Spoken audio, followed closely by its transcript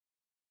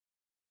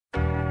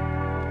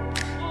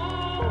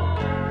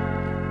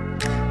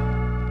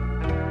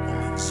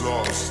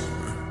exhausted,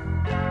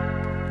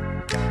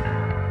 man.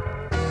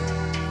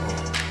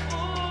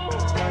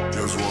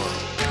 Guess what?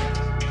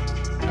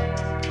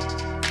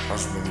 I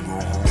just wanna go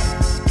home.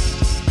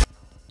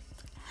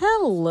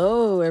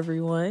 Hello,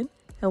 everyone,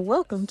 and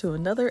welcome to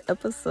another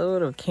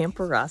episode of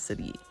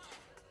Camperosity.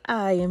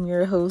 I am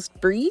your host,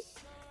 Bree,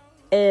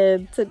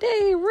 and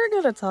today we're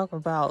going to talk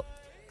about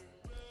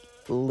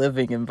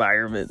living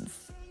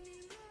environments.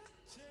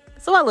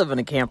 So I live in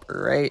a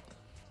camper, right?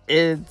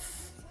 It's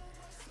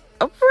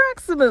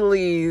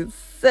approximately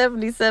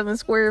 77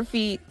 square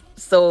feet.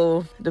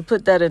 So to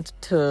put that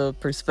into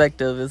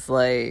perspective, it's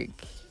like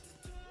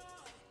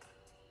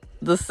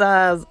the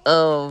size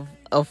of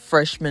a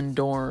freshman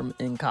dorm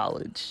in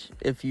college,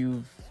 if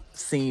you've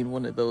seen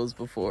one of those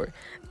before.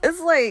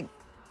 It's like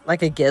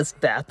a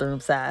guest bathroom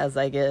size,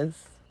 I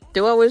guess.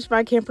 Do I wish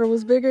my camper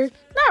was bigger?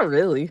 Not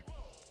really.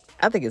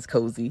 I think it's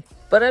cozy.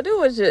 But I do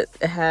wish it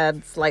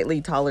had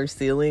slightly taller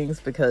ceilings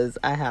because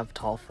I have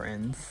tall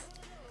friends.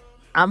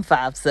 I'm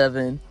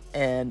 5'7",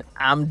 and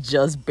I'm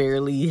just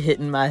barely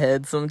hitting my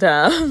head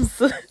sometimes.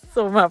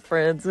 So my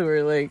friends who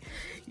are like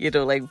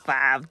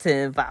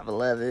 5'10",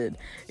 5'11",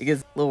 it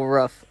gets a little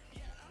rough.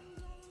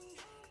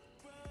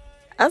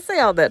 I say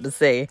all that to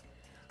say,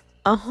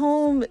 a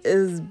home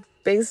is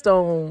based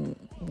on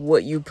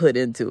what you put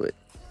into it.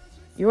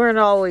 You aren't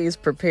always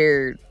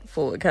prepared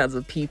for what kinds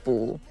of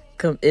people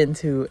come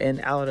into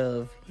and out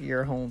of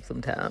your home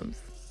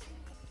sometimes.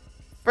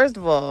 First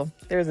of all,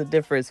 there's a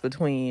difference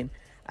between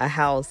a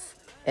house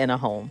and a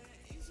home.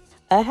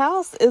 A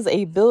house is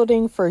a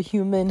building for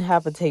human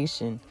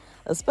habitation,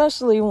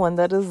 especially one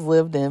that is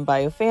lived in by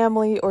a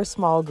family or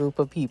small group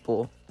of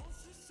people.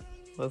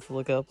 Let's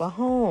look up a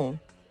home.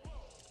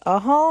 A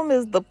home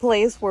is the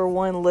place where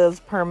one lives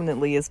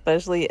permanently,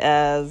 especially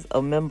as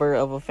a member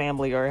of a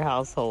family or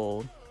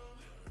household.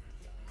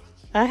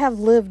 I have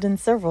lived in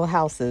several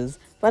houses,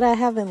 but I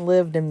haven't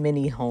lived in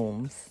many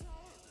homes.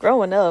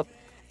 Growing up,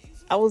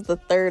 I was the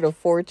third of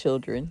 4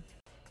 children.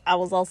 I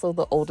was also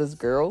the oldest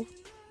girl.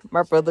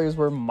 My brothers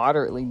were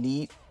moderately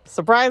neat.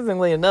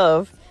 Surprisingly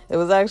enough, it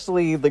was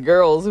actually the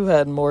girls who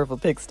had more of a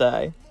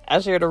pigsty. I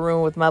shared a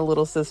room with my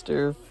little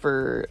sister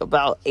for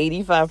about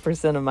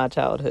 85% of my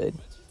childhood.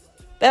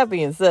 That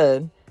being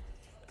said,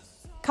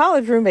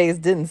 college roommates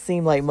didn't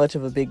seem like much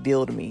of a big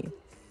deal to me.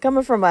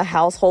 Coming from a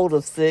household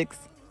of 6,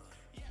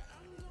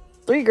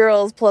 3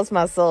 girls plus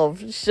myself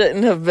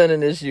shouldn't have been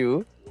an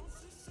issue.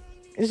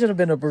 It should have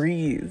been a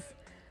breeze.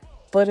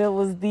 But it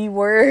was the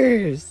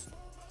worst.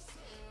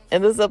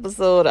 In this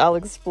episode, I'll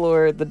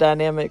explore the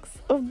dynamics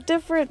of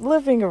different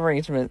living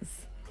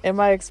arrangements and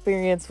my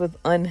experience with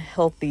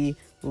unhealthy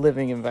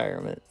living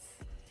environments.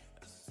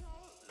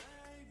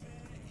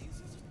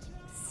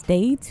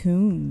 Stay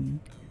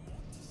tuned.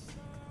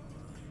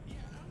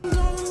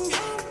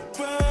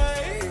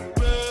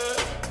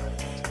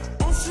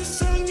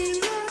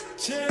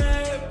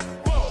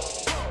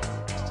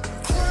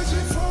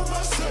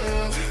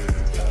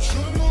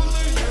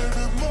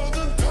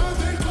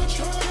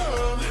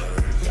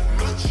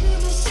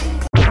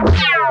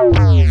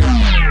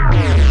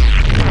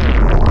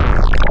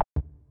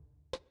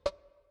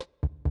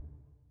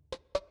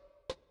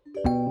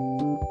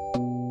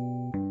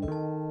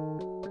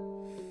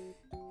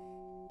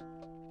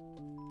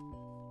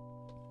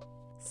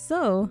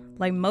 So,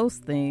 like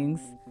most things,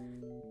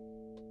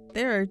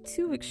 there are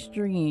 2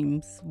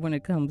 extremes when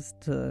it comes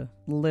to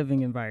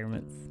living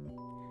environments.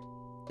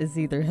 It's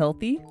either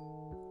healthy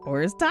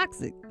or it's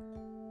toxic.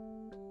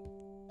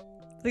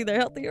 It's either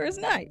healthy or it's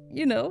not,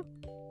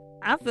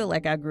 I feel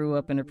like I grew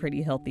up in a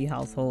pretty healthy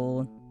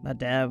household. My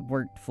dad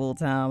worked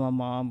full-time, my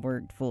mom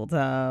worked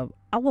full-time.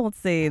 I won't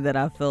say that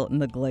I felt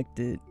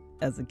neglected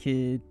as a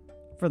kid,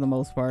 for the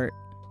most part.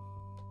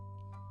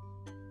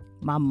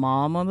 My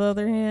mom, on the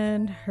other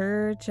hand,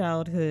 her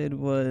childhood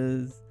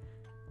was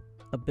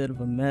a bit of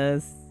a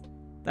mess.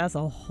 That's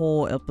a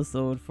whole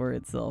episode for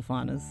itself,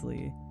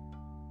 honestly.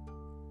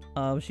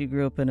 She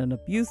grew up in an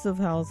abusive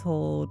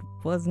household,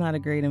 was not a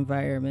great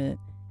environment.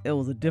 It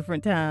was a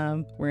different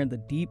time. We're in the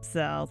deep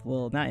south.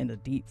 Well, not in the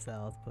deep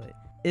south, but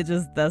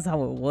that's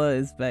how it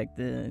was back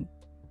then.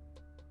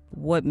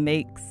 What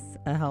makes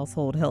a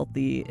household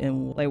healthy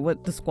and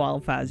what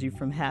disqualifies you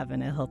from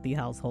having a healthy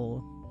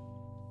household?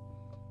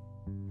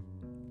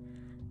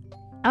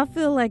 I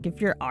feel like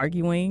if you're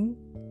arguing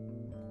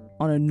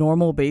on a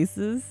normal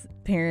basis,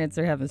 parents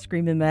are having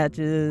screaming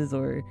matches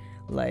or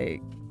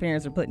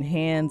parents are putting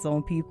hands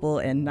on people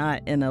and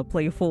not in a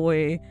playful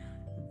way,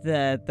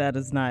 that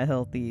is not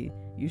healthy.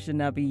 You should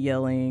not be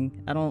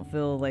yelling. I don't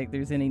feel like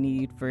there's any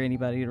need for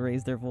anybody to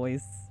raise their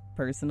voice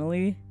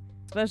personally,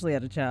 especially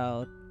at a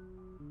child.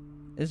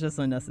 It's just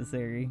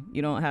unnecessary.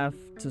 You don't have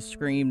to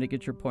scream to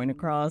get your point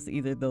across.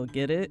 Either they'll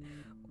get it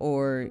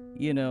or,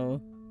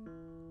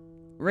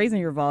 raising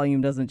your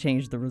volume doesn't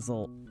change the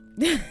result.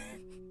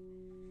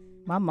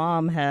 My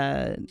mom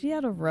had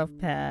a rough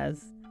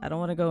past. I don't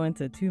want to go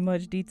into too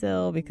much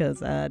detail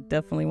because I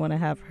definitely want to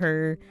have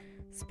her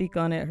speak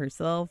on it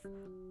herself.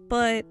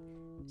 But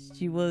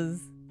she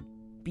was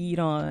beat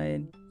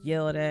on,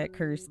 yelled at,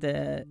 cursed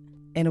at,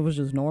 and it was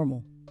just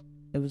normal.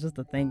 It was just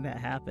a thing that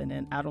happened,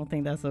 and I don't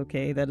think that's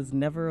okay. That is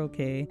never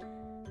okay.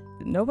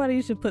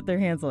 Nobody should put their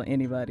hands on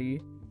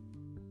anybody,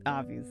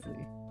 obviously.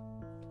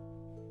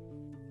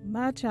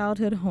 My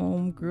childhood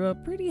home grew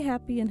up pretty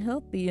happy and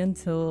healthy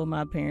until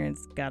my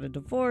parents got a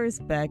divorce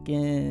back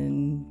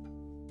in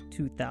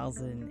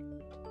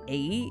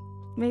 2008,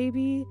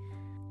 maybe.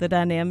 The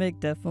dynamic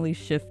definitely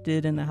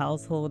shifted in the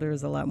household. There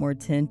was a lot more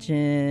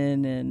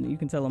tension, and you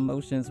can tell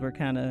emotions were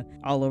kind of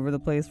all over the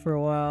place for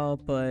a while.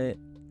 But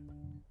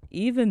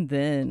even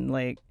then,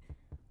 like,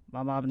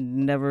 my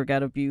mom never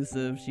got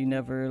abusive. She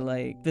never,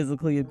 like,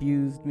 physically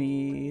abused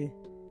me.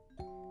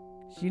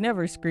 She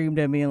never screamed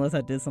at me unless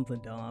I did something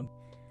dumb.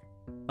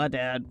 My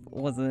dad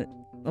wasn't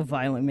a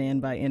violent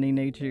man by any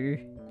nature.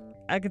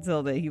 I could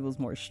tell that he was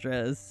more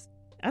stressed.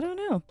 I don't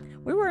know.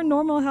 We were a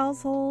normal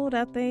household,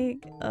 I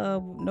think.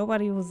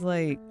 Nobody was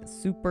like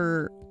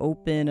super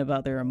open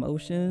about their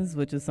emotions,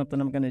 which is something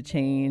I'm going to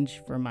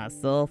change for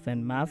myself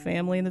and my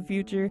family in the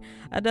future.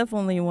 I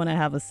definitely want to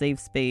have a safe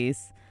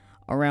space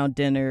around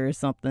dinner or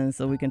something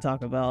so we can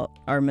talk about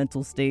our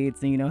mental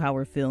states and, you know, how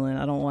we're feeling.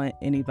 I don't want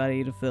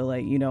anybody to feel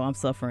like, you know, I'm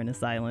suffering in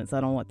silence. I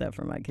don't want that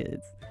for my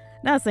kids.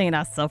 Not saying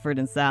I suffered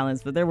in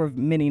silence, but there were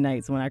many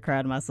nights when I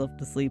cried myself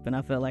to sleep and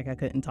I felt like I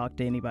couldn't talk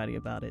to anybody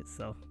about it.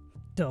 So,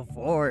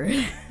 divorce.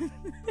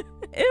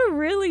 It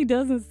really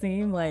doesn't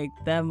seem like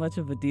that much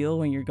of a deal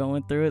when you're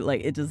going through it.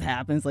 Like, it just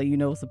happens. Like, you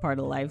know, it's a part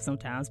of life.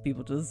 Sometimes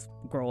people just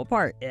grow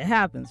apart. It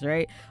happens,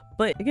 right?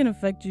 But it can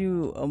affect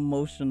you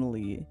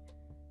emotionally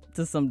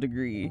to some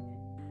degree.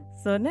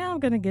 So now I'm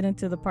going to get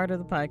into the part of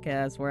the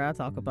podcast where I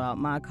talk about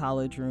my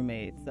college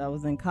roommates. I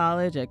was in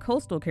college at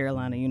Coastal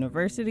Carolina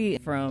University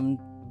from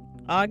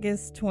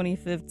August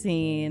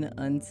 2015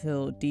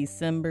 until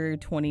December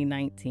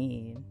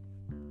 2019.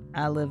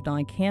 I lived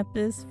on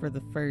campus for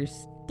the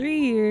first 3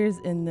 years,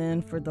 and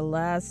then for the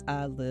last,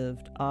 I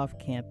lived off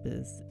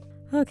campus.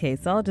 Okay,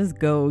 so I'll just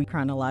go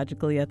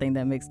chronologically. I think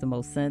that makes the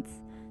most sense.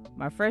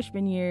 My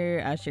freshman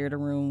year, I shared a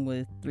room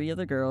with 3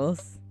 other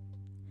girls.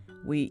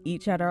 We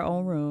each had our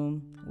own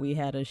room. We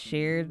had a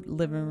shared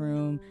living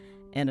room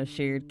and a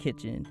shared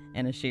kitchen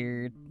and a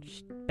shared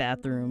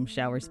bathroom,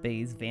 shower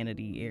space,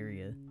 vanity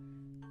area.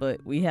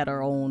 But we had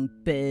our own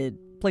bed,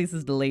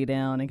 places to lay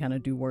down and kind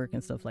of do work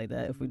and stuff like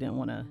that if we didn't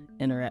want to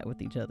interact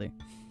with each other.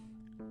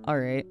 All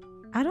right.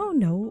 I don't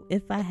know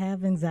if I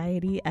have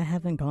anxiety. I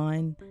haven't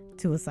gone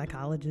to a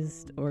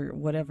psychologist or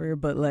whatever,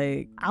 but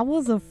like, I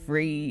was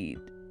afraid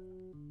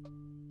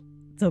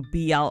to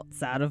be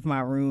outside of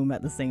my room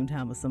at the same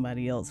time as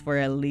somebody else for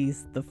at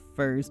least the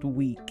first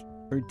week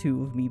or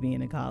 2 of me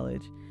being in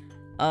college.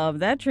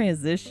 That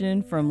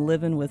transition from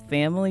living with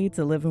family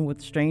to living with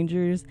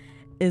strangers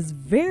is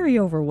very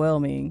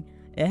overwhelming.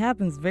 It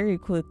happens very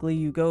quickly.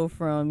 You go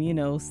from, you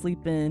know,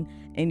 sleeping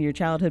in your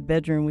childhood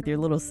bedroom with your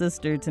little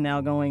sister to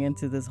now going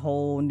into this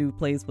whole new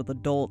place with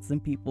adults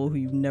and people who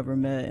you've never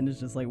met, and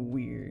it's just like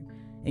weird.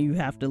 And you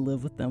have to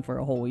live with them for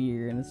a whole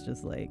year, and it's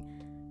just like,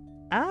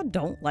 I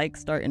don't like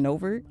starting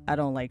over. I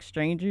don't like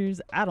strangers.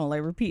 I don't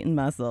like repeating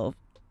myself.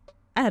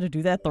 I had to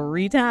do that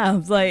 3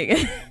 times. Like,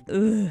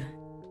 ugh.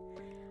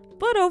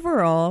 But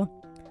overall,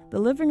 the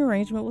living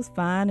arrangement was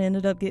fine. I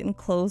ended up getting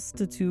close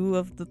to 2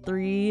 of the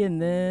 3,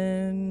 and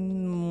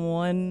then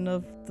 1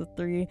 of the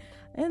 3.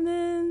 And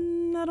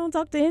then I don't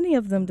talk to any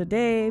of them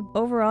today.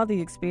 Overall, the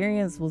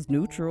experience was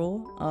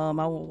neutral. I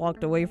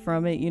walked away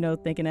from it, you know,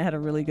 thinking I had a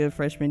really good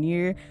freshman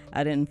year.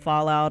 I didn't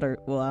fall out, or,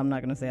 well, I'm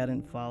not going to say I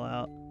didn't fall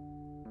out.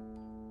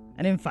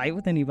 I didn't fight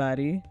with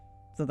anybody,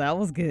 so that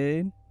was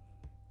good.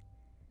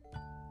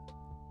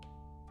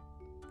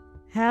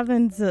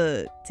 Having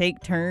to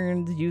take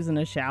turns using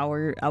a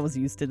shower, I was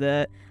used to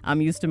that. I'm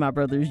used to my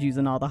brothers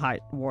using all the hot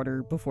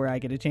water before I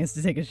get a chance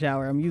to take a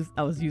shower.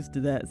 I was used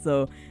to that.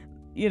 So,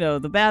 you know,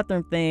 the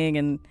bathroom thing,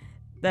 and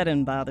that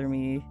didn't bother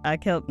me. I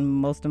kept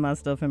most of my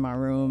stuff in my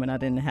room, and I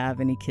didn't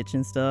have any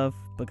kitchen stuff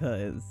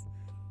because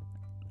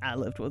I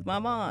lived with my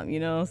mom, you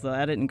know, so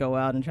I didn't go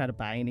out and try to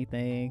buy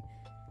anything.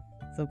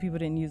 So people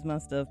didn't use my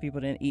stuff.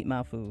 People didn't eat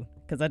my food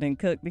because I didn't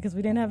cook because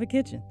we didn't have a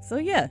kitchen. So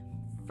yeah,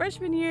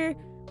 freshman year,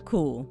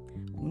 cool.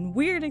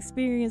 Weird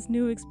experience,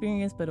 new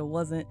experience, but it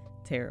wasn't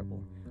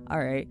terrible. All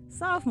right,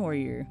 sophomore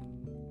year.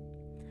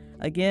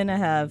 Again, I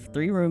have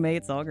 3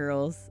 roommates, all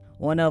girls.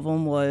 One of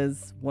them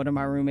was one of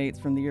my roommates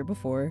from the year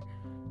before.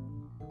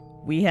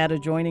 We had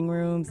adjoining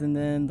rooms, and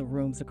then the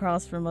rooms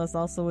across from us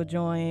also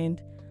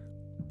adjoined.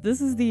 This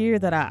is the year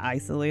that I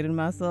isolated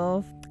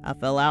myself. I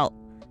fell out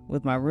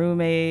with my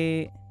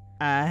roommate.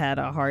 I had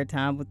a hard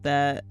time with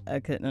that. I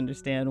couldn't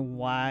understand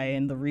why,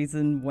 and the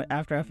reason,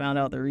 after I found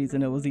out the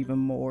reason, it was even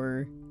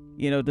more,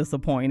 you know,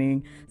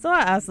 disappointing. So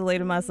I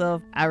isolated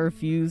myself. I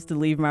refused to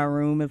leave my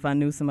room if I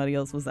knew somebody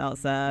else was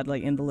outside,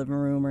 like in the living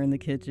room or in the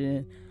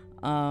kitchen.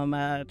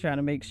 I tried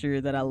to make sure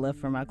that I left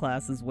for my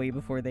classes way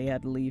before they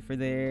had to leave for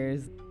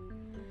theirs.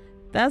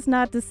 That's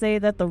not to say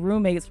that the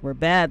roommates were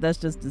bad. That's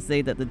just to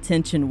say that the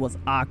tension was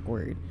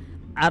awkward.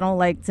 I don't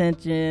like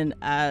tension.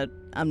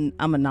 I'm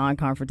a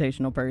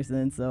non-confrontational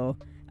person, so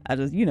I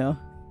just, you know,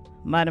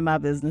 minding my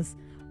business.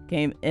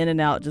 Came in and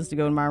out just to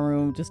go to my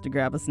room, just to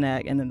grab a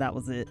snack, and then that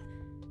was it.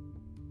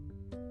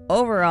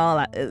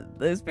 overall,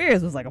 the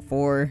experience was like a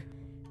 4.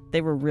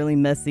 They were really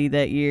messy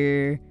that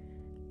year.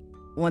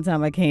 One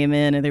time I came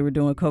in and they were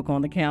doing coke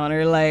on the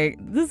counter. Like,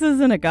 this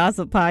isn't a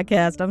gossip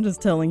podcast. I'm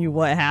just telling you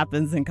what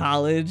happens in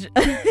college.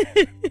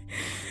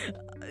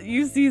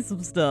 You see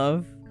some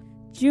stuff.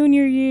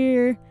 Junior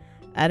year,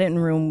 I didn't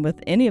room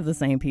with any of the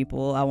same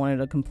people. I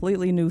wanted a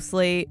completely new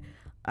slate.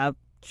 I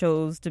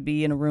chose to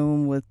be in a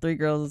room with 3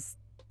 girls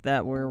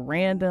that were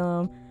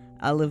random.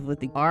 I lived with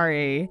the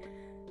RA,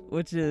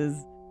 which is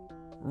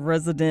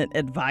resident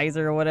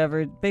advisor or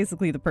whatever,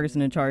 basically the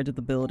person in charge of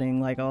the building,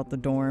 like all the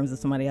dorms. If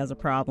somebody has a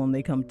problem,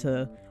 they come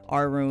to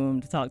our room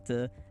to talk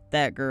to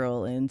that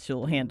girl and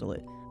she'll handle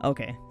it.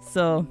 Okay,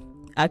 so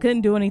I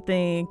couldn't do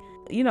anything.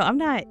 You know, I'm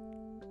not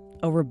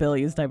a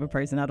rebellious type of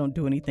person. I don't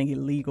do anything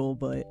illegal,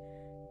 but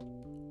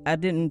I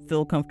didn't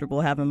feel comfortable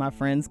having my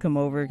friends come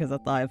over because I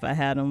thought if I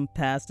had them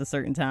past a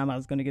certain time, I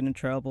was going to get in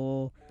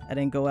trouble. I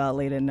didn't go out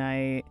late at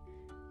night.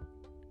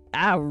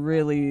 I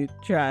really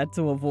tried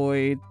to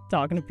avoid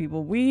talking to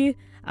people.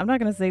 I'm not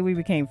going to say we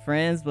became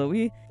friends, but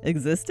we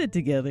existed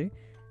together.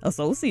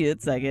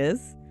 Associates, I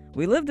guess.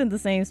 We lived in the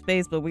same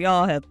space, but we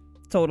all had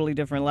totally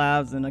different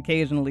lives, and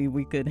occasionally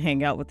we could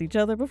hang out with each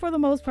other. But for the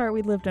most part,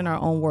 we lived in our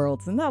own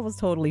worlds, and that was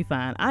totally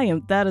fine.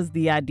 That is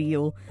the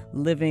ideal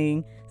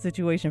living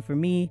situation for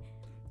me.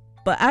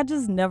 But I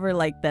just never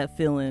liked that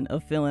feeling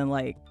of feeling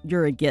like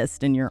you're a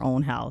guest in your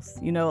own house.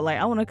 You know, like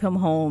I want to come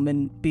home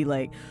and be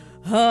like,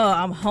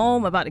 I'm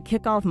home, about to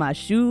kick off my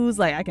shoes.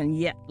 Like I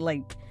can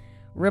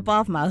rip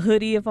off my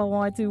hoodie if I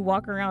want to,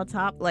 walk around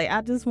top. Like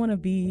I just want to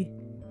be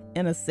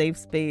in a safe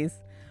space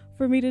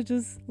for me to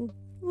just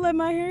let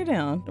my hair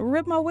down,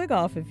 rip my wig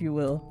off, if you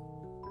will.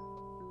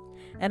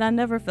 And I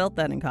never felt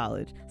that in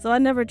college. So I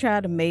never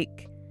tried to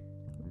make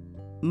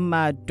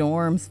my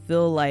dorms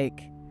feel like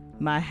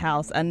my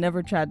house. I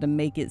never tried to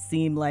make it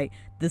seem like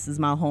this is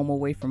my home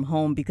away from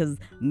home, because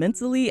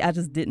mentally I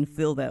just didn't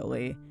feel that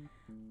way.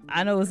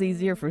 I know it's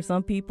easier for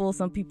some people.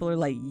 Some people are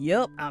like,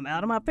 yep, I'm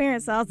out of my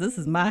parents' house. This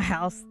is my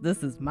house.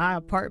 This is my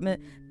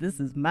apartment. This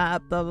is my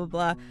blah, blah,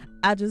 blah.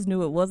 I just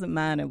knew it wasn't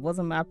mine. It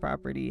wasn't my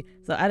property.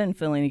 So I didn't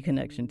feel any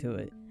connection to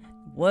it.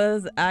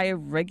 Was I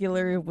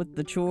regular with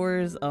the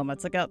chores? I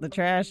took out the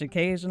trash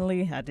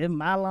occasionally. I did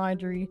my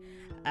laundry.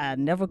 I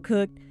never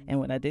cooked. And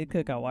when I did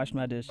cook, I washed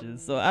my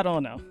dishes. So I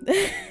don't know.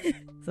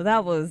 So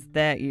that was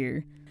that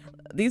year.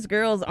 These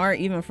girls aren't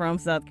even from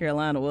South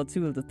Carolina. Well,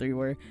 2 of the 3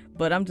 were.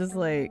 But I'm just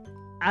like,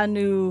 I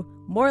knew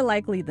more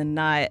likely than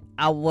not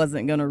I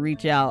wasn't going to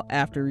reach out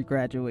after we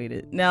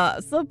graduated. Now,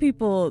 some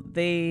people,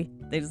 they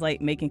just like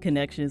making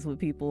connections with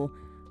people.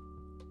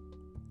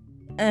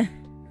 I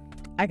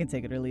can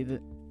take it or leave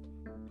it.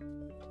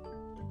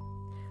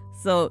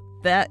 So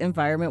that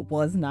environment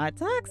was not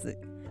toxic.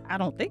 I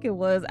don't think it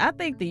was. I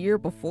think the year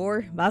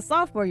before, my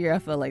sophomore year, I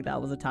felt like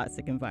that was a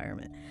toxic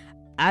environment.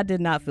 I did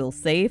not feel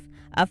safe.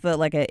 I felt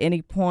like at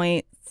any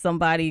point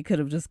somebody could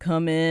have just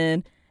come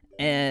in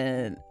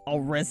and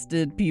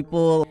arrested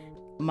people.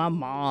 My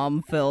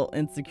mom felt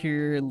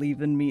insecure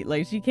leaving me.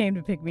 Like, she came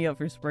to pick me up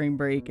for spring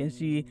break, and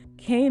she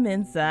came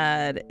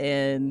inside,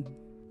 and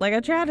like I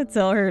tried to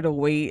tell her to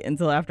wait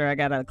until after I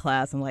got out of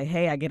class. I'm like,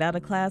 hey, I get out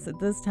of class at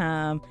this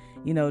time,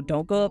 you know,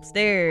 don't go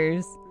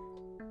upstairs,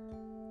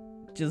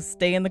 just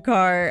stay in the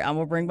car, I'm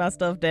gonna bring my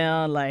stuff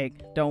down,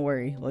 like, don't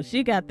worry. Well,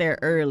 she got there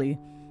early,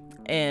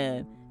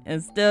 and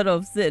instead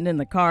of sitting in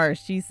the car,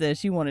 she said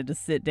she wanted to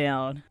sit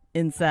down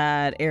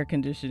inside air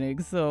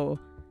conditioning. So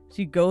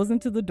she goes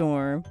into the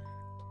dorm,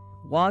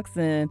 walks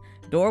in,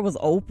 door was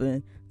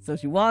open, so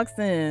she walks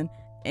in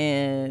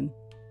and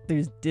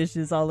there's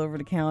dishes all over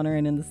the counter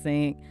and in the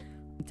sink,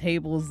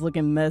 tables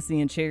looking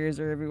messy and chairs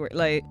are everywhere.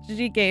 Like,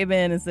 she came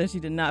in and said she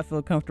did not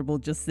feel comfortable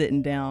just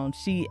sitting down.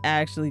 She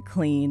actually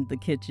cleaned the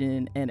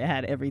kitchen and it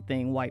had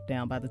everything wiped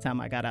down by the time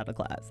I got out of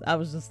class. I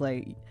was just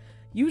like,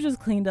 you just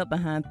cleaned up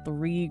behind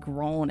 3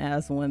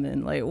 grown-ass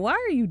women. Like, why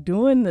are you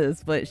doing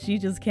this? But she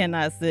just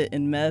cannot sit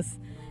and mess.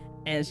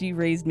 And she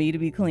raised me to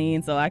be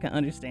clean, so I can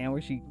understand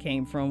where she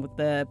came from with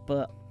that.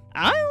 But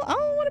I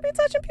don't want to be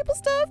touching people's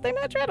stuff. They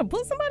might try to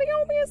put somebody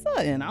on me or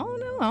something. I don't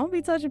know. I don't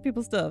be touching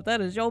people's stuff. That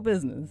is your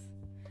business.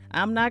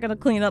 I'm not going to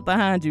clean up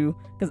behind you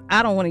because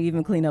I don't want to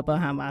even clean up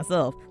behind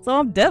myself. So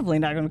I'm definitely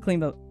not going to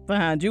clean up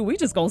behind you. We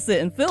just going to sit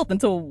in filth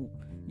until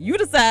you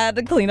decide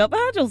to clean up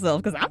behind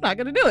yourself, because I'm not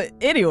going to do it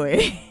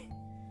anyway.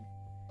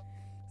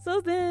 So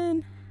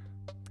then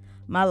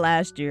my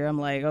last year, I'm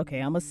like, okay,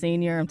 I'm a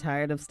senior. I'm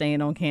tired of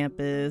staying on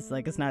campus.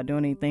 Like, it's not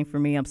doing anything for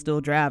me. I'm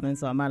still driving,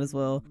 so I might as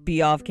well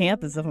be off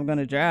campus if I'm going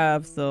to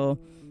drive. So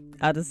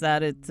I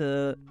decided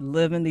to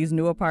live in these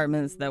new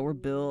apartments that were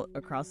built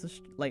across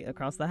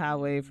the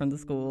highway from the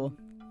school.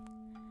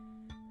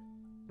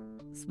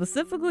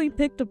 Specifically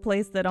picked a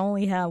place that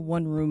only had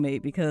 1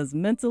 roommate because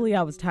mentally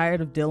I was tired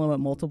of dealing with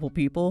multiple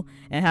people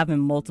and having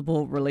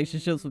multiple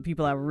relationships with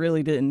people I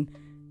really didn't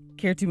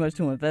care too much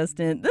to invest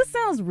in. This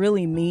sounds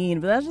really mean,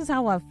 but that's just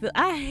how I feel.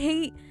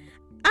 I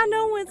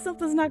know when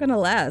something's not gonna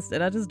last,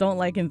 and I just don't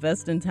like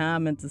investing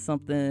time into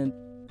something.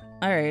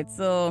 All right,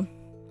 so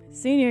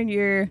senior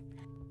year,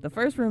 the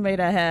first roommate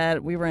I had,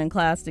 we were in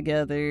class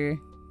together.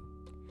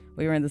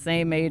 We were in the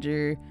same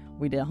major.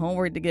 We did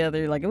homework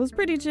together. Like, it was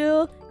pretty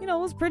chill. You know,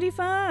 it was pretty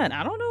fun.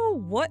 I don't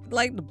know what,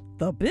 like,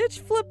 the bitch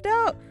flipped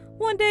out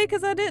one day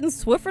because I didn't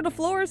Swiffer the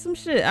floor or some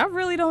shit. I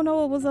really don't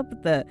know what was up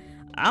with that.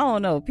 I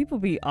don't know. People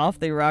be off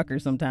their rocker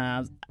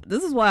sometimes.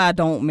 This is why I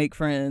don't make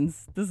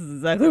friends. This is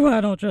exactly why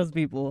I don't trust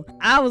people.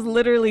 I was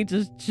literally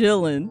just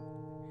chilling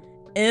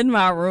in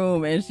my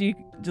room and she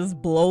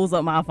just blows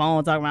up my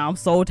phone talking about, I'm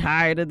so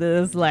tired of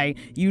this, like,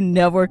 you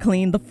never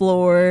clean the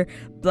floor,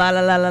 blah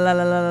blah blah blah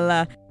blah blah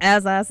blah.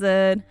 As I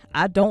said,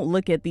 I don't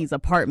look at these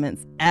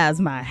apartments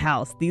as my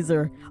house. These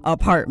are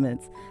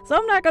apartments, so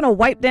I'm not gonna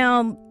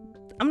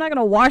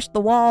wash the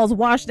walls,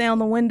 wash down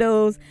the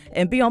windows,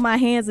 and be on my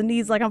hands and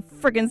knees like I'm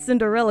freaking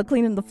Cinderella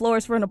cleaning the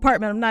floors for an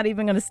apartment I'm not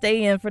even gonna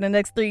stay in for the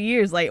next 3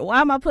 years. Like, why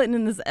am I putting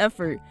in this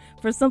effort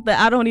for something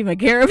I don't even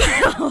care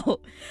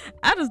about?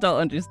 I just don't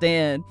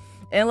understand.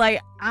 And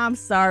like, I'm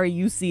sorry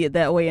you see it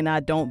that way and I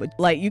don't, but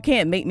like, you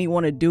can't make me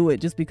want to do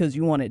it just because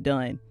you want it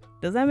done.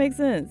 Does that make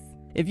sense?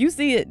 If you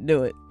see it,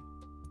 do it.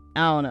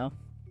 I don't know.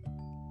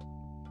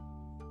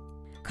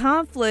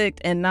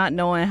 Conflict and not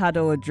knowing how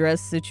to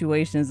address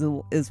situations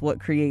is what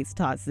creates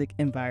toxic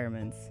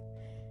environments.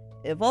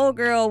 If old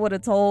girl would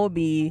have told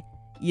me,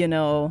 you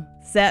know,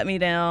 sat me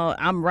down,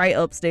 I'm right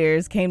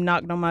upstairs, came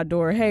knocked on my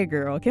door, hey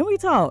girl, can we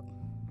talk?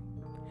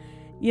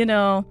 You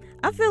know,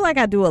 I feel like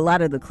I do a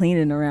lot of the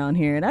cleaning around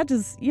here, and I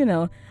just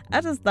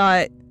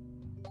thought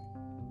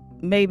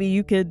maybe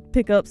you could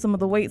pick up some of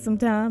the weight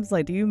sometimes.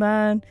 Like, do you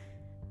mind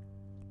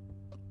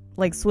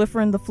like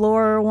Swiffering the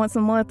floor once a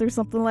month or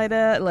something like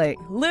that? Like,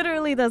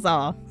 literally, that's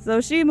all.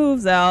 So she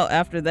moves out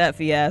after that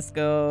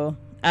fiasco.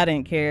 I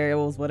didn't care, it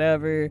was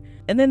whatever.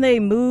 And then they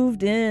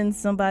moved in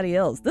somebody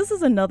else. This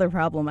is another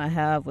problem I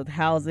have with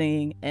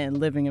housing and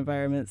living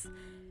environments.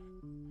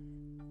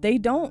 They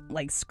don't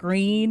like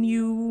screen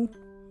you,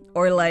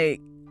 or like,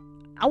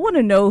 I want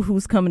to know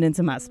who's coming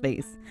into my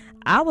space.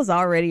 I was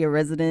already a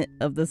resident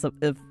of this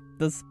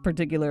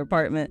particular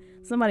apartment.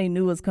 Somebody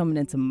new was coming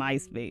into my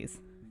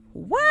space.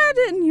 Why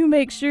didn't you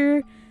make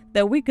sure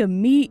that we could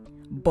meet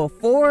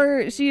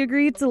before she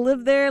agreed to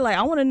live there? Like,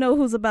 I want to know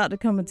who's about to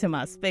come into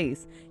my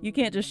space. You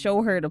can't just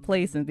show her the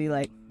place and be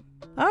like,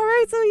 all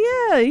right, so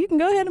yeah, you can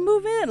go ahead and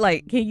move in.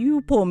 Like, can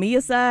you pull me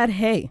aside?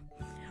 Hey,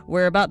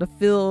 we're about to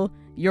fill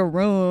your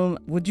room.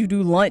 Would you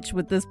do lunch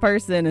with this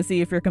person and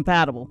see if you're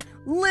compatible?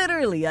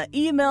 Literally, an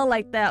email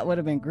like that would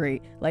have been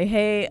great. Like,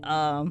 hey,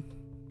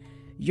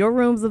 your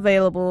room's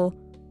available.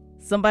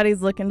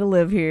 Somebody's looking to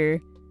live here.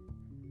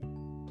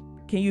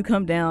 Can you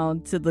come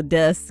down to the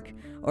desk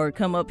or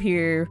come up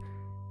here,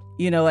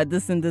 you know, at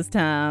this and this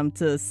time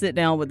to sit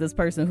down with this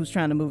person who's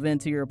trying to move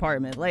into your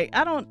apartment? Like,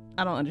 I don't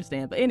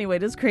understand. But anyway,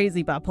 this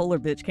crazy bipolar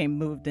bitch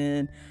moved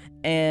in,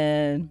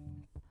 and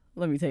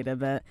let me take that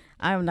back.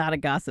 I am not a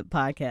gossip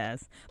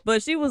podcast,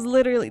 but she was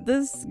literally,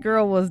 this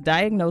girl was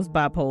diagnosed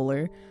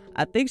bipolar.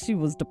 I think she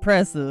was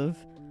depressive,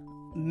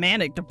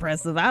 manic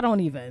depressive.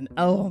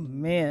 Oh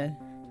man,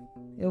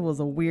 it was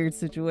a weird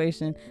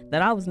situation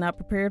that I was not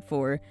prepared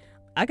for.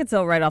 I could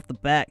tell right off the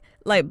bat,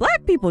 like,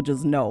 black people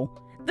just know.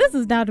 This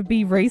is not to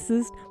be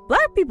racist.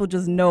 Black people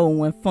just know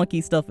when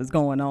funky stuff is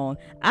going on.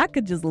 I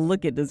could just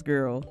look at this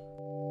girl.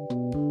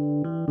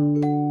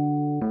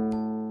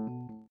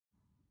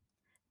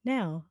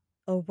 Now,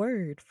 a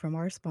word from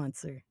our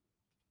sponsor.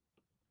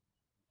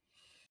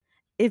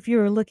 If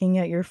you're looking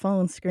at your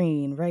phone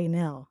screen right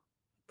now,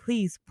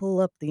 please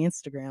pull up the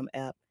Instagram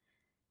app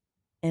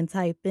and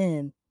type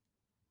in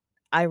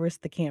Iris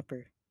the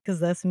Camper,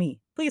 because that's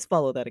me. Please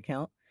follow that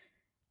account.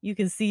 You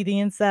can see the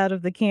inside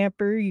of the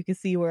camper. You can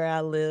see where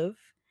I live.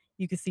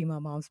 You can see my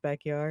mom's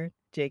backyard,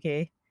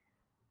 JK.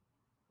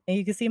 And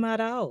you can see my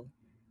dog.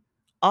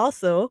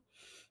 Also,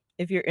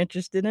 if you're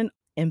interested in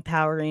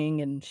empowering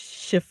and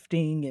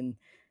shifting and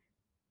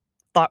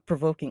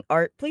thought-provoking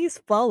art, please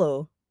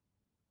follow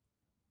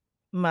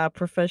my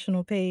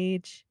professional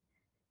page,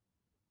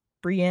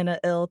 Brianna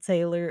L.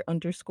 Taylor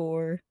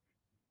 _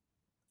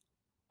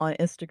 on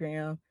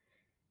Instagram,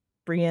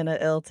 Brianna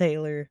L.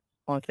 Taylor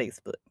on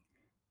Facebook.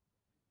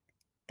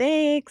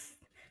 Thanks.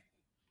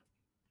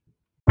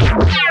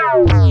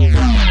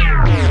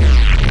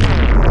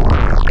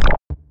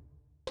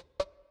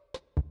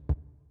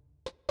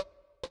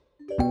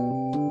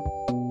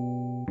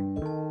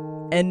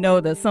 And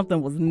know that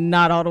something was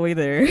not all the way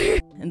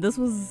there. And this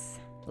was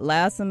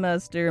last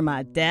semester.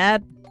 My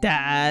dad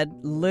died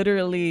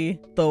literally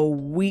the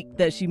week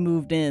that she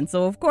moved in.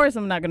 So of course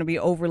I'm not going to be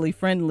overly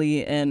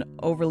friendly and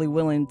overly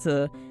willing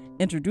to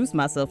introduce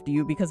myself to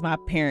you because my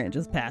parent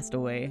just passed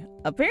away.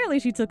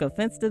 Apparently she took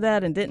offense to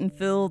that and didn't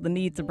feel the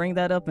need to bring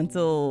that up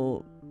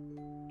until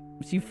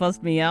she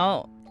fussed me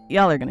out.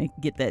 Y'all are gonna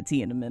get that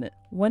tea in a minute.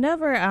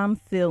 Whenever I'm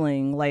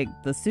feeling like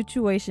the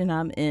situation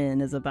I'm in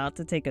is about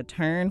to take a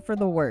turn for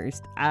the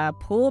worst, I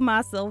pull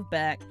myself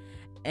back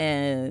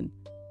and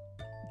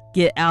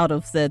get out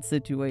of said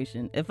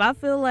situation. If I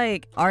feel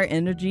like our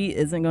energy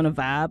isn't gonna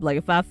vibe, like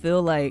if I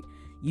feel like,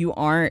 you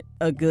aren't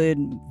a good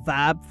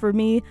vibe for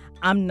me,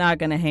 I'm not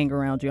going to hang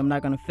around you. I'm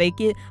not going to fake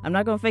it. I'm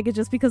not going to fake it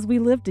just because we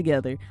live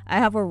together. I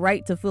have a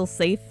right to feel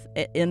safe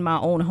in my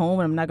own home,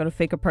 and I'm not going to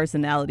fake a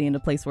personality in the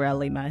place where I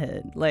lay my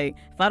head. Like,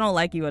 if I don't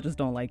like you, I just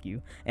don't like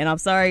you. And I'm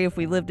sorry if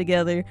we live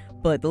together,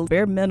 but the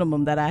bare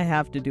minimum that I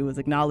have to do is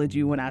acknowledge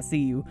you when I see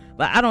you.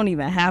 But I don't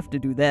even have to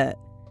do that.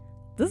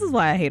 This is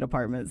why I hate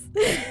apartments.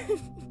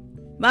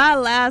 My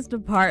last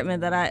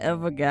apartment that I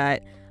ever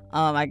got,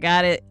 I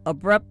got it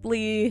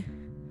abruptly.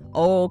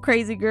 Old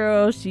crazy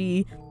girl,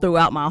 she threw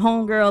out my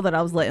homegirl that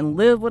I was letting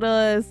live with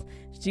us.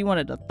 She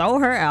wanted to throw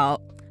her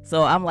out.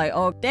 So I'm like,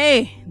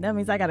 okay, that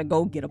means I gotta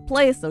go get a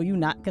place. So you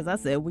not, because I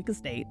said we could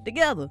stay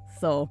together.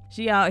 So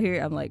she out here,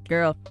 I'm like,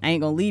 girl, I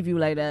ain't gonna leave you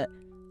like that.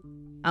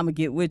 I'm gonna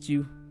get with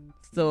you.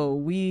 So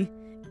we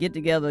get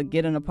together,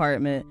 get an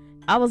apartment.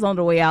 I was on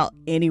the way out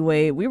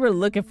anyway. We were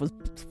looking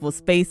for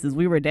spaces.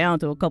 We were down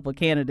to a couple of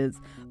candidates,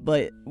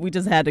 but we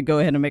just had to go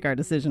ahead and make our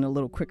decision a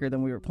little quicker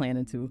than we were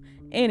planning to.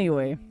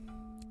 Anyway,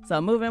 so I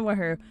move in with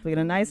her. We get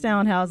a nice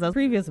townhouse. The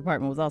previous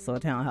apartment was also a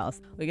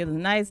townhouse. We get a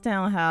nice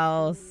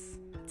townhouse,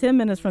 10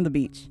 minutes from the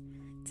beach.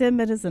 10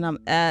 minutes and I'm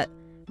at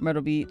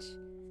Myrtle Beach.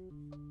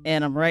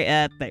 And I'm right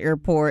at the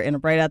airport and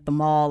I'm right at the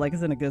mall. Like,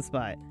 it's in a good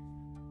spot.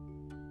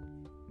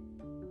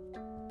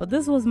 But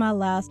this was my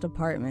last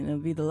apartment. It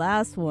would be the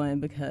last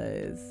one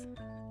because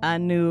I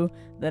knew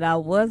that I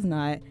was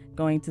not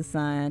going to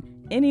sign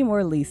any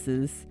more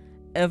leases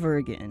ever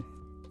again.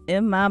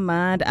 In my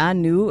mind, I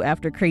knew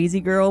after Crazy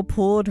Girl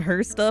pulled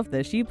her stuff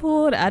that she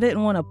pulled, I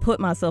didn't want to put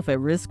myself at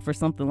risk for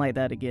something like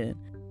that again.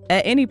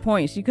 At any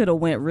point, she could have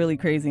went really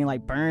crazy and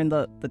like burned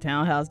the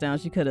townhouse down.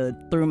 She could have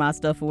threw my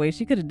stuff away.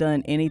 She could have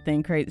done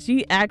anything crazy.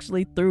 She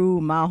actually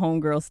threw my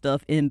homegirl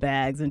stuff in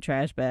bags and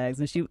trash bags,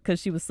 and because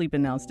she was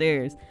sleeping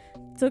downstairs,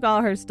 took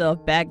all her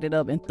stuff, bagged it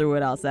up, and threw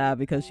it outside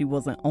because she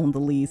wasn't on the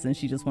lease and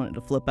she just wanted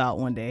to flip out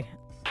one day.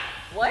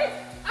 What?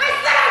 I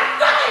said I'm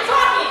fucking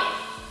talking!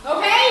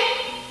 Okay?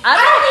 I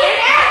don't need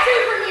an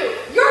attitude from you!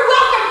 You're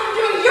welcome for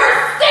doing your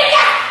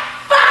stink-ass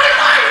fucking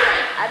laundry!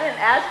 I didn't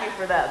ask you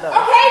for that, though.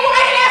 Okay? Well,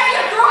 I didn't ask you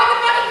to throw in the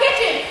fucking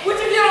kitchen, which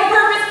you did on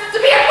purpose to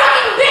be a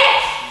fucking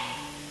bitch!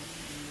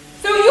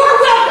 So you're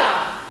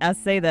welcome! I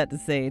say that to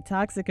say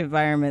toxic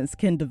environments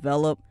can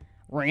develop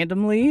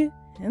randomly,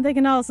 and they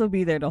can also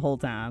be there the whole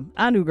time.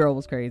 I knew girl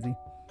was crazy.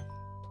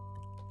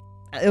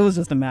 It was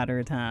just a matter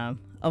of time.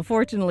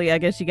 Unfortunately, I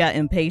guess she got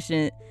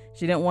impatient.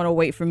 She didn't want to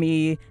wait for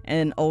me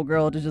and old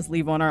girl to just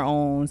leave on her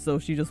own, so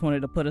she just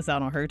wanted to put us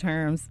out on her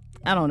terms.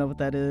 I don't know what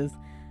that is.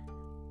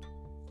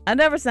 I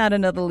never signed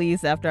another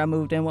lease after I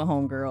moved in with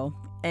homegirl,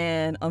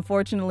 and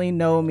unfortunately,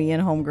 no, me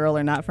and homegirl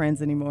are not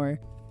friends anymore.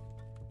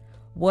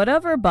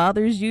 Whatever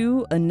bothers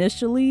you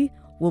initially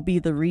will be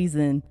the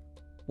reason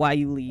why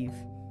you leave.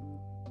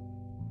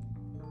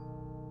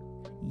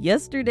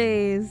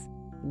 Yesterday's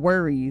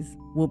worries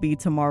will be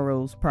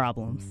tomorrow's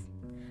problems.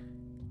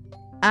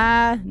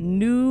 I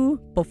knew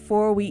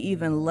before we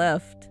even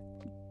left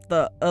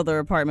the other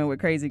apartment with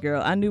Crazy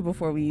Girl, I knew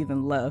before we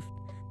even left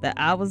that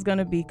I was going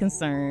to be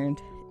concerned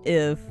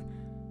if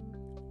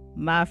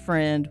my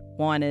friend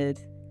wanted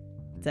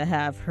to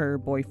have her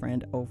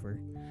boyfriend over.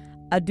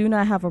 I do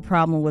not have a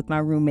problem with my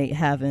roommate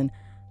having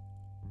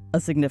a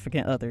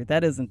significant other.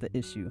 That isn't the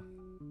issue.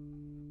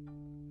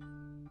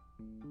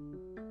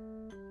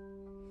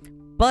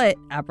 But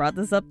I brought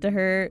this up to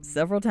her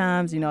several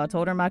times. I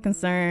told her my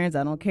concerns.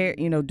 I don't care.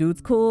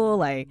 Dude's cool.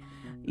 Like,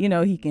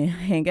 he can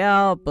hang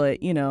out, but,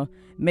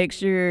 make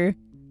sure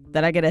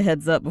that I get a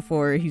heads up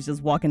before he's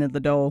just walking in the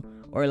door.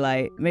 Or,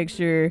 like, make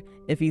sure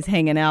if he's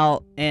hanging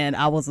out and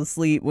I was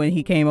asleep when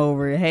he came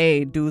over,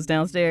 hey, dude's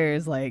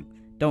downstairs, like,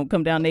 don't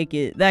come down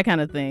naked, that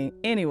kind of thing.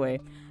 Anyway,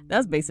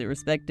 that's basic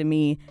respect to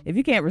me. If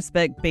you can't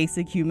respect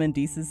basic human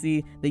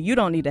decency, then you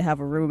don't need to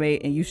have a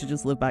roommate and you should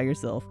just live by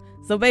yourself.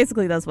 So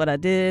basically that's what I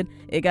did.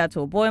 It got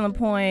to a boiling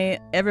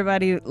point.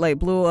 Everybody like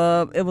blew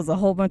up. It was a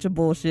whole bunch of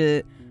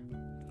bullshit.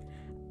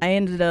 I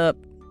ended up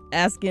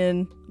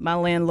asking my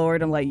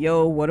landlord, I'm like,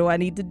 yo, what do I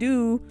need to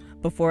do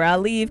before I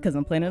leave? Because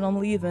I'm planning on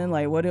leaving.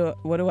 Like, what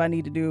do I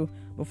need to do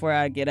before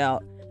I get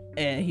out?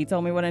 And he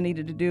told me what I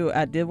needed to do.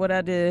 I did what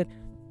I did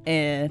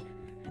and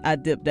I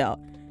dipped out.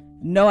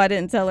 No, I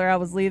didn't tell her I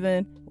was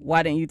leaving.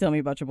 Why didn't you tell me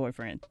about your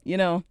boyfriend?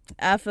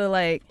 I feel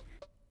like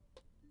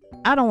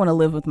I don't want to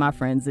live with my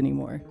friends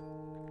anymore.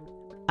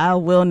 I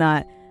will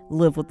not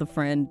live with a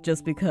friend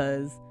just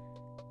because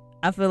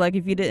I feel like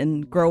if you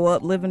didn't grow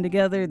up living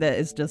together, that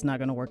it's just not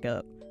going to work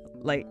out.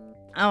 Like,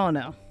 I don't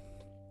know.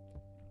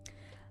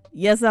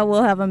 Yes, I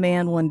will have a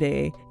man one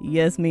day.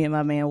 Yes, me and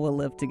my man will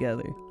live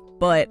together.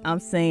 But I'm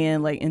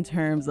saying, like, in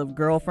terms of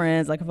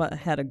girlfriends, like if I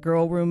had a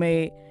girl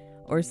roommate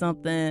or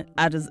something,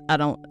 I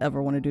don't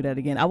ever want to do that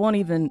again. I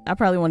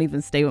probably won't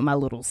even stay with my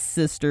little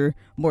sister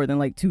more than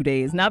like 2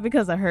 days. Not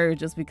because of her,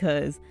 just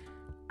because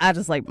I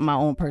just like my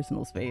own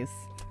personal space.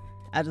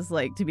 I just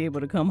like to be able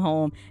to come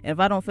home. And if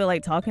I don't feel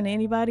like talking to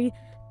anybody,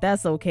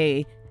 that's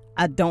okay.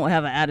 I don't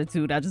have an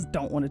attitude. I just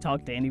don't want to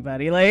talk to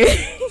anybody. Like,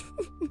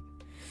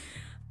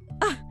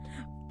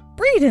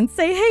 Bree didn't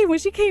say hey when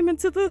she came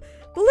into the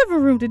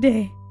living room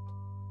today.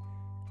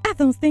 I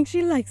don't think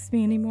she likes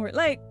me anymore.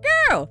 Like,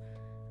 girl,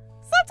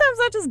 sometimes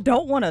I just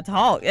don't want to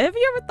talk. Have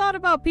you ever thought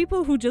about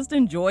people who just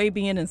enjoy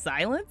being in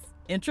silence?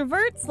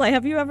 Introverts? Like,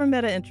 have you ever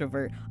met an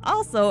introvert?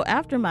 Also,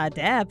 after my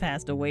dad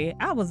passed away,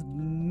 I was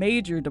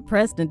major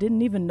depressed and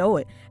didn't even know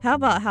it. How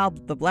about how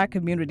the Black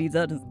community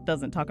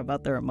doesn't talk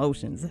about their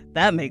emotions?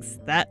 That makes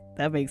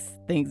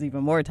things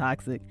even more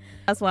toxic.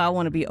 That's why I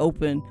want to be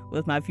open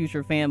with my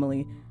future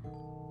family.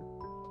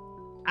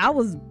 I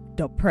was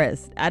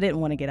depressed. I didn't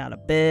want to get out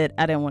of bed.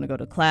 I didn't want to go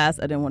to class.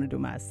 I didn't want to do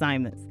my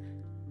assignments.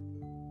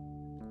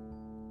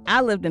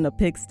 I lived in a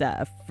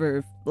pigsty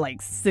for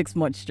like 6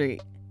 months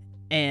straight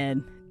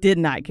and did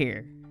not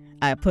care.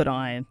 I put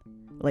on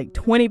like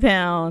 20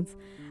 pounds.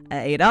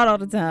 I ate out all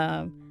the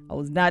time. I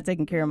was not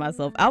taking care of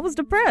myself. I was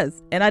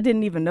depressed and I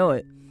didn't even know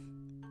it.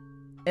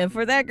 And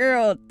for that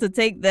girl to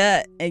take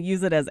that and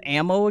use it as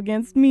ammo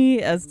against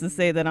me, as to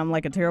say that I'm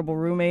like a terrible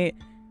roommate,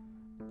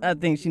 I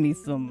think she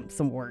needs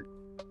some work.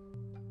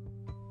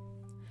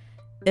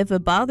 If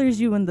it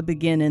bothers you in the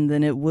beginning,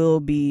 then it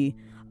will be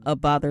a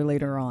bother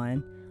later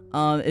on.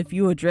 If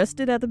you addressed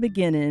it at the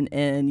beginning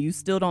and you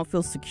still don't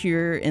feel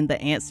secure in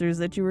the answers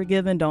that you were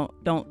given, don't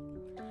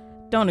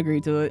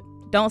agree to it.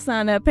 Don't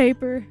sign that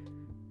paper.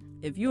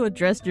 If you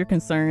addressed your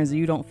concerns and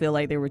you don't feel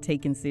like they were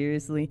taken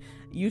seriously,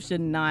 you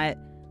should not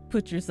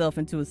put yourself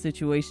into a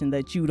situation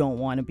that you don't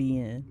want to be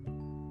in.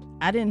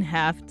 I didn't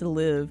have to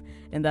live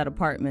in that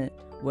apartment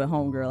with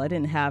homegirl. I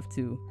didn't have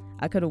to.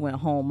 I could have went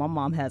home. My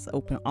mom has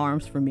open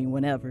arms for me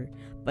whenever.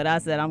 But I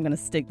said, I'm going to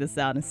stick this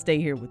out and stay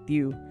here with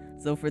you.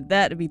 So for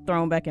that to be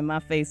thrown back in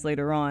my face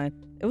later on,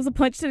 it was a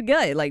punch to the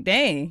gut. Like,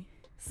 dang.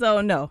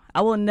 So no,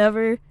 I will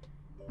never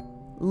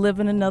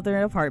live in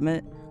another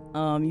apartment.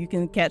 You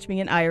can catch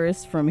me in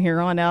Iris from here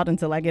on out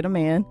until I get a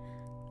man.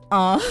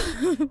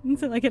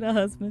 Until I get a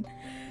husband.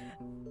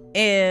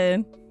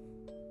 And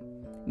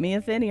me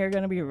and Finny are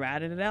going to be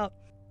riding it out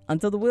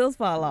until the wheels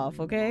fall off,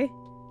 okay?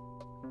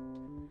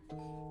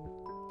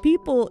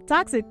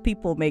 Toxic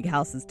people make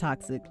houses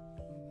toxic.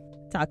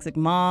 Toxic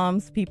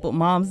moms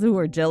who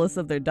are jealous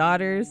of their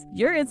daughters.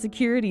 Your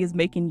insecurity is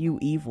making you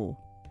evil.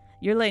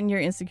 You're letting your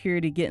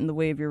insecurity get in the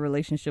way of your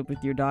relationship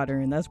with your daughter,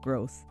 and that's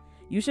gross.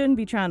 You shouldn't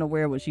be trying to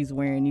wear what she's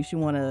wearing. You should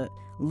want to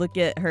look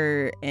at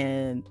her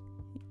and,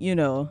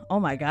 oh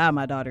my God,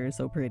 my daughter is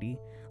so pretty.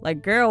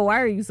 Like, girl,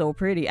 why are you so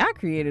pretty? I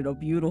created a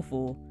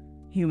beautiful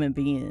human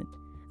being.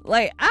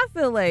 Like, I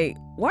feel like,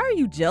 why are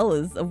you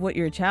jealous of what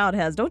your child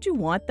has? Don't you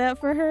want that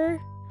for her?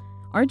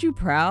 Aren't you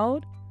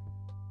proud?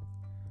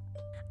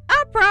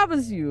 I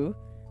promise you,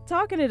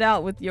 talking it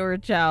out with your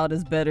child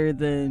is better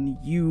than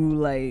you,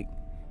 like,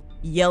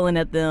 yelling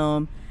at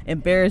them,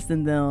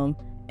 embarrassing them,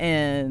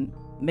 and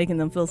making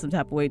them feel some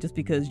type of way just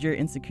because you're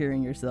insecure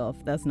in yourself.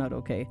 That's not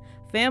okay.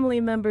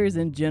 Family members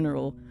in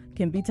general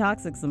can be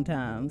toxic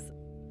sometimes.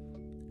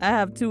 I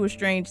have 2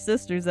 estranged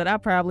sisters that I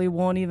probably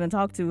won't even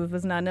talk to if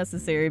it's not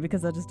necessary,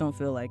 because I just don't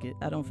feel like it.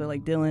 I don't feel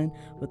like dealing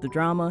with the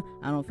drama.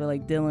 I don't feel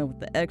like dealing with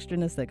the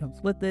extraness that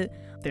comes with it.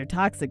 They're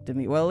toxic to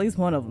me. Well, at least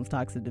one of them's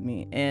toxic to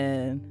me.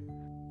 And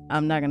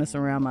I'm not going to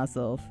surround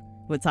myself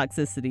with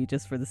toxicity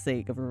just for the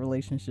sake of a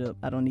relationship.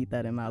 I don't need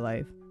that in my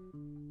life.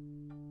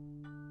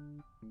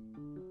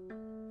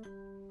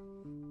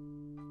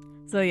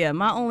 So yeah,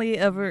 my only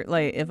ever,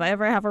 like, if I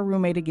ever have a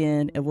roommate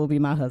again, it will be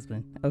my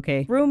husband.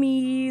 Okay?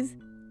 Roomies.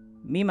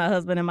 Me, my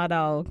husband, and my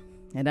dog.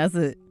 And that's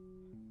it.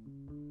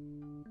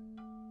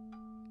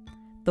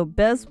 The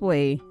best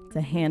way to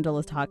handle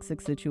a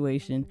toxic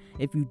situation,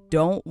 if you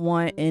don't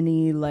want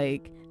any,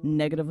 like,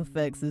 negative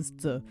effects, is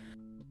to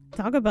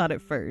talk about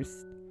it first.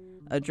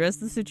 Address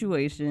the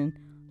situation.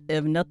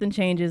 If nothing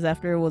changes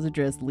after it was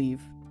addressed,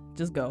 leave.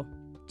 Just go.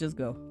 Just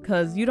go.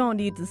 Because you don't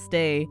need to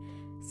stay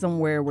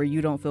somewhere where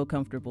you don't feel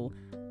comfortable.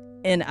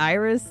 In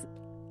Iris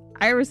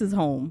is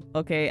home,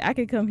 okay? I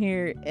could come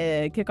here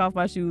and kick off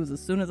my shoes as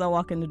soon as I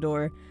walk in the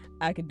door.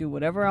 I could do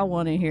whatever I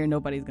want in here.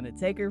 Nobody's gonna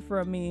take her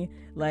from me.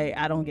 Like,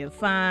 I don't get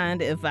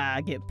fined if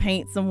I get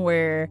paint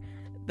somewhere.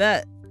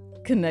 That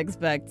connects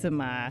back to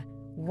my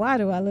 "Why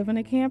do I live in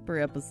a camper"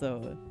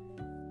 episode.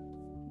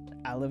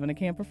 I live in a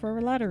camper for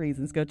a lot of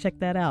reasons. Go check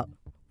that out.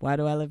 Why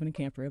do I live in a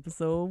camper,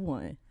 episode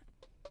 1.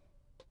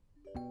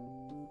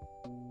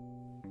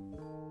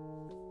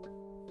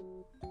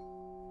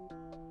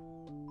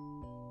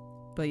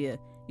 But yeah,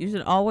 you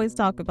should always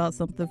talk about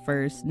something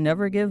first.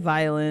 Never get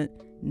violent.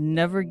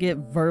 Never get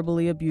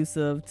verbally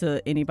abusive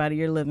to anybody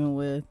you're living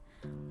with.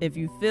 If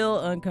you feel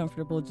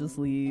uncomfortable, just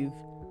leave.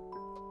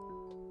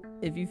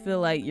 If you feel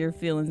like your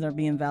feelings are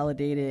being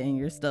validated and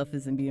your stuff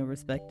isn't being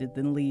respected,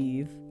 then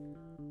leave.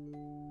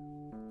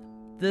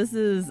 This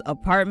is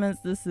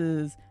apartments. This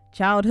is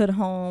childhood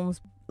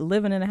homes.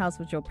 Living in a house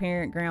with your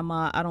parent,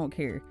 grandma. I don't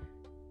care.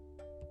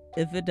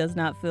 If it does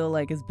not feel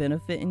like it's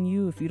benefiting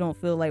you, if you don't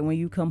feel like when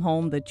you come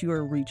home that you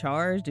are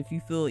recharged, if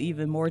you feel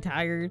even more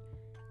tired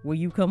when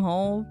you come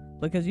home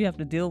because you have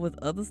to deal with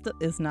other stuff,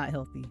 it's not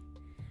healthy.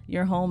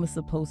 Your home is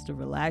supposed to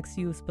relax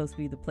you. It's supposed to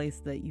be the place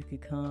that you could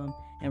come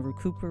and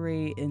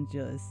recuperate and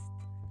just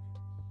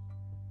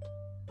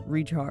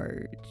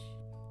recharge.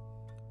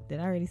 Did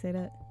I already say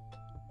that?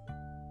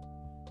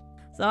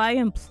 So I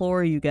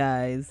implore you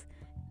guys,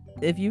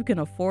 if you can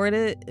afford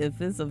it, if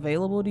it's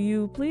available to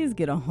you, please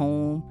get a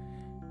home.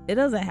 It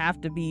doesn't have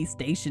to be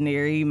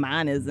stationary.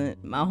 Mine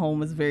isn't. My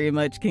home is very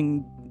much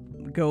can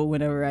go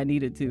whenever I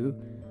need it to.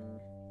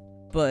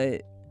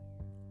 But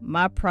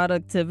my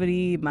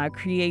productivity, my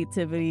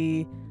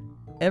creativity,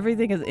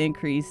 everything has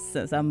increased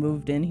since I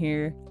moved in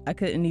here. I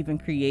couldn't even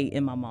create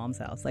in my mom's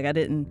house. Like, I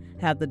didn't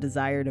have the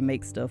desire to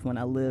make stuff when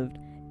I lived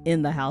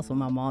in the house with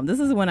my mom. This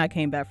is when I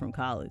came back from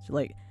college.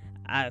 Like,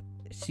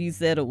 she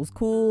said it was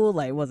cool,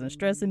 like it wasn't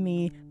stressing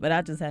me, but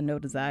I just had no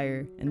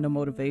desire and no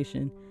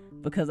motivation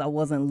because I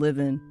wasn't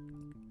living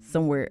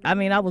somewhere. I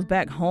mean, I was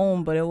back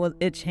home, but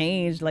it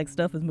changed. Like,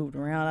 stuff has moved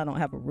around. I don't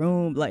have a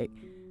room. Like,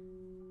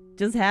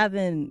 just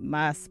having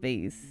my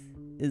space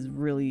is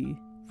really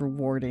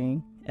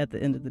rewarding at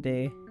the end of the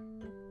day.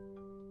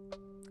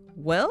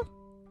 Well,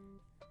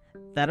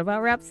 that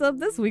about wraps up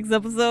this week's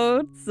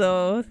episode.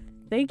 So,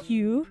 thank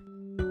you.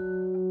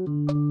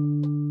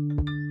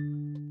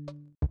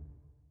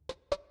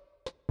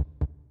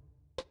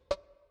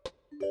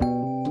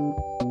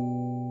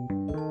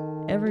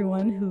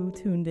 Everyone who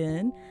tuned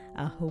in,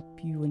 I hope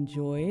you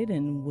enjoyed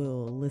and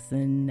will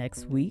listen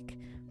next week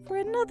for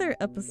another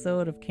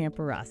episode of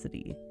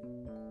Camperosity.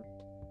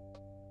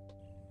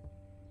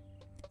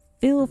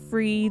 Feel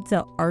free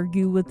to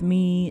argue with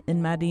me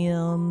in my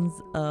DMs.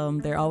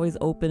 They're always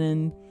open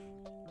and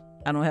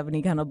I don't have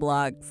any kind of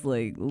blocks.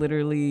 Like,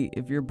 literally,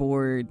 if you're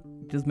bored,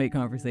 just make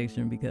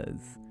conversation because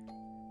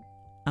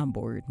I'm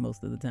bored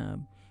most of the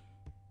time.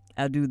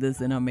 I do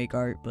this and I make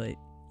art, but,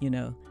 you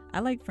know, I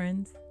like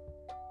friends.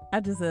 I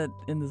just said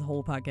in this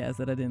whole podcast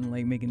that I didn't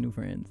like making new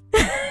friends.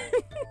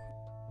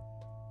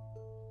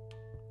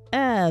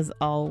 As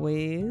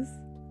always,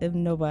 if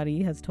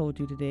nobody has told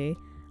you today,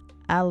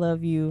 I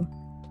love you,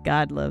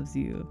 God loves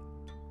you,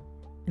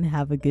 and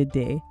have a good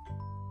day.